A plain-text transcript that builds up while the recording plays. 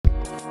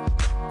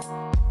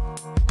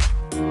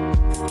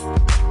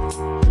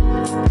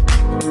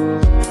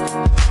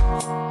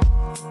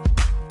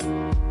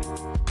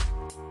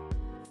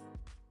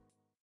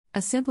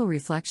A Simple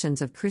Reflections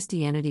of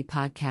Christianity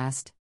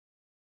podcast.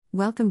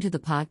 Welcome to the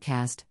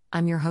podcast.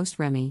 I'm your host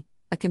Remy,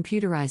 a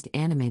computerized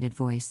animated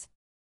voice.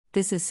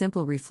 This is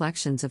Simple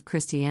Reflections of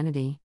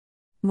Christianity.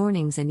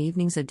 Mornings and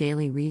evenings, a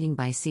daily reading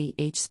by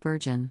C.H.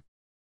 Spurgeon.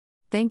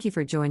 Thank you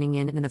for joining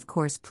in, and of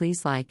course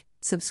please like,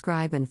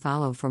 subscribe and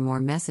follow for more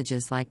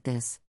messages like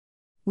this.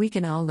 We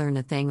can all learn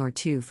a thing or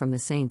two from the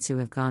saints who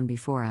have gone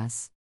before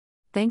us.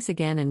 Thanks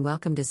again and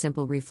welcome to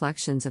Simple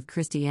Reflections of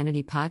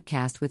Christianity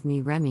podcast with me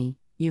Remy,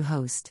 you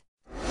host.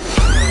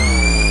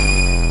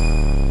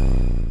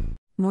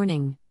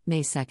 Morning,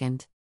 May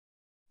 2nd.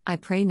 I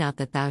pray not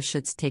that thou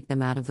shouldst take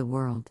them out of the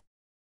world.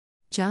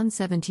 John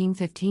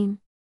 17:15.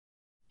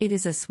 It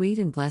is a sweet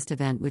and blessed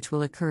event which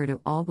will occur to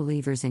all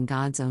believers in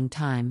God's own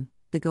time,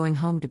 the going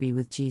home to be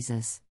with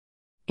Jesus.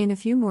 In a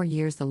few more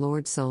years the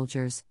Lord's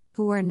soldiers,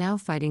 who are now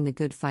fighting the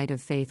good fight of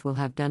faith, will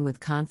have done with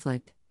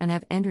conflict, and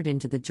have entered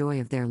into the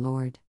joy of their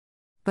Lord.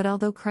 But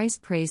although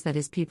Christ prays that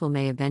his people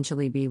may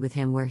eventually be with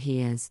him where he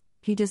is,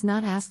 he does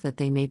not ask that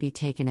they may be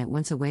taken at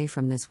once away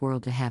from this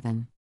world to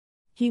heaven.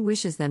 He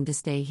wishes them to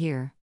stay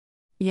here.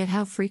 Yet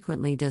how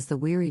frequently does the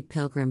wearied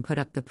pilgrim put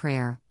up the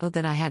prayer, "Oh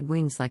that I had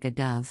wings like a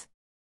dove!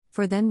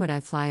 For then would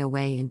I fly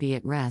away and be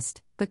at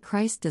rest." But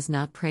Christ does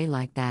not pray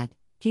like that.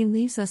 He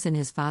leaves us in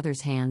his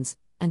Father's hands,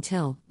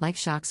 until, like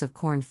shocks of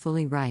corn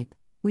fully ripe,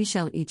 we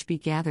shall each be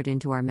gathered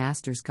into our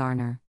Master's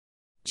garner.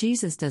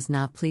 Jesus does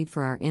not plead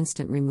for our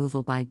instant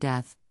removal by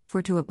death,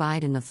 for to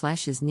abide in the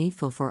flesh is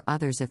needful for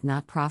others if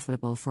not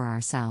profitable for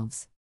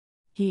ourselves.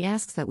 He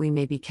asks that we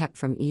may be kept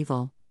from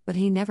evil, but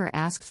he never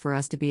asks for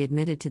us to be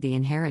admitted to the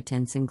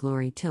inheritance and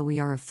glory till we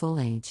are of full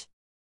age.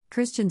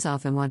 Christians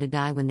often want to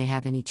die when they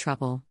have any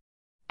trouble.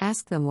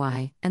 Ask them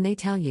why, and they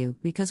tell you,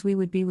 because we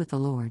would be with the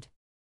Lord.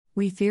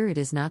 We fear it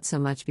is not so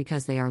much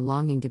because they are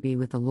longing to be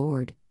with the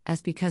Lord,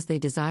 as because they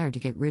desire to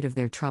get rid of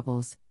their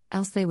troubles,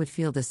 else they would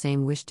feel the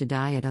same wish to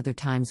die at other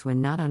times when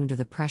not under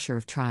the pressure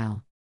of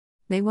trial.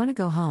 They want to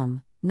go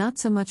home, not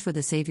so much for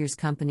the Savior's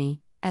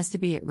company, as to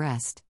be at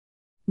rest.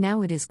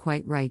 Now it is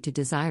quite right to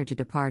desire to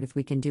depart if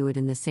we can do it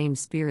in the same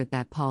spirit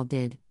that Paul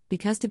did,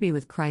 because to be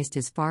with Christ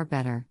is far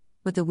better,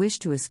 but the wish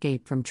to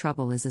escape from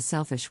trouble is a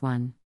selfish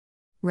one.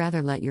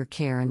 Rather let your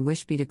care and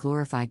wish be to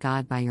glorify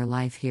God by your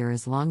life here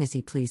as long as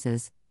he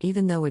pleases,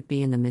 even though it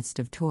be in the midst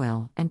of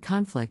toil and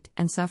conflict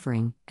and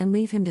suffering, and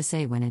leave him to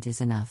say when it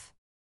is enough.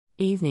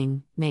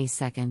 Evening, May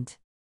 2nd.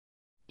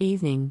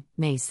 Evening,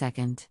 May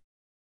 2nd.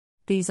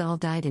 These all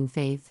died in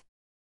faith.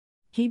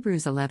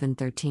 Hebrews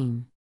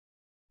 11:13.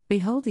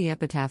 Behold the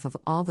epitaph of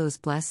all those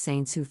blessed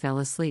saints who fell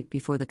asleep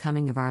before the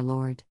coming of our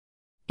Lord.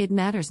 It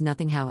matters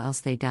nothing how else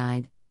they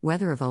died,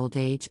 whether of old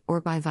age or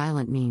by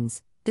violent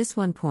means, this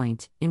one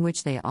point, in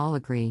which they all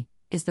agree,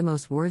 is the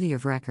most worthy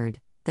of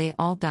record: they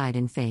all died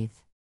in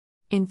faith.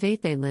 In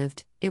faith they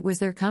lived, it was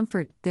their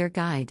comfort, their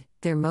guide,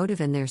 their motive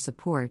and their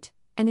support,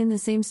 and in the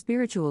same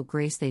spiritual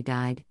grace they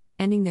died,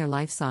 ending their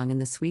life song in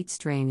the sweet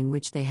strain in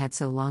which they had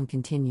so long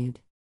continued.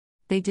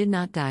 They did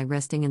not die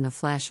resting in the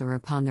flesh or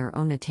upon their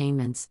own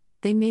attainments.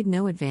 They made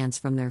no advance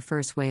from their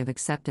first way of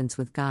acceptance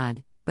with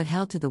God, but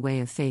held to the way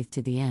of faith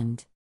to the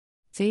end.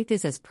 Faith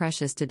is as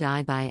precious to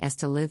die by as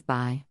to live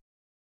by.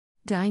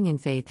 Dying in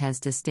faith has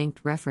distinct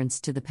reference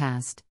to the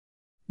past.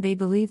 They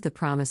believed the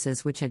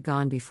promises which had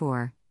gone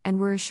before, and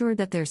were assured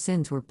that their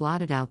sins were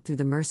blotted out through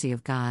the mercy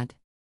of God.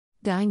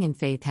 Dying in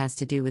faith has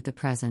to do with the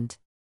present.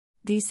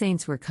 These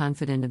saints were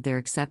confident of their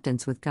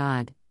acceptance with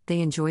God,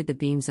 they enjoyed the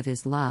beams of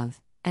his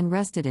love, and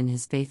rested in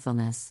his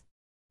faithfulness.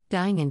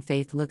 Dying in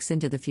faith looks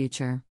into the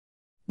future.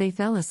 They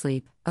fell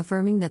asleep,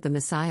 affirming that the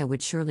Messiah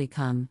would surely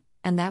come,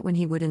 and that when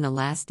he would in the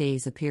last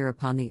days appear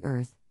upon the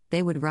earth,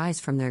 they would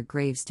rise from their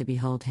graves to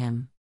behold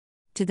him.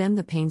 To them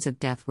the pains of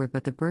death were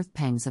but the birth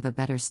pangs of a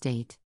better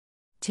state.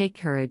 Take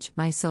courage,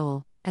 my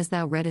soul, as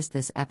thou readest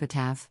this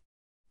epitaph.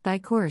 Thy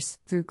course,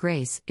 through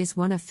grace, is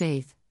one of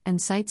faith,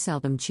 and sight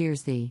seldom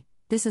cheers thee.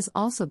 This has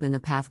also been the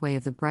pathway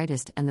of the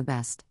brightest and the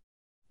best.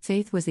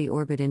 Faith was the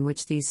orbit in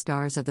which these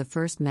stars of the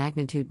first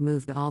magnitude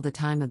moved all the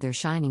time of their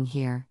shining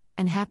here,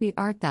 and happy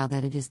art thou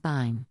that it is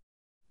thine.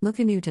 Look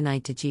anew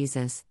tonight to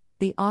Jesus,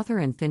 the author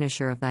and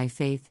finisher of thy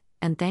faith,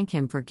 and thank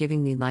him for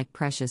giving thee like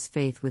precious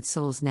faith with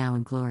souls now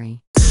in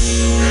glory.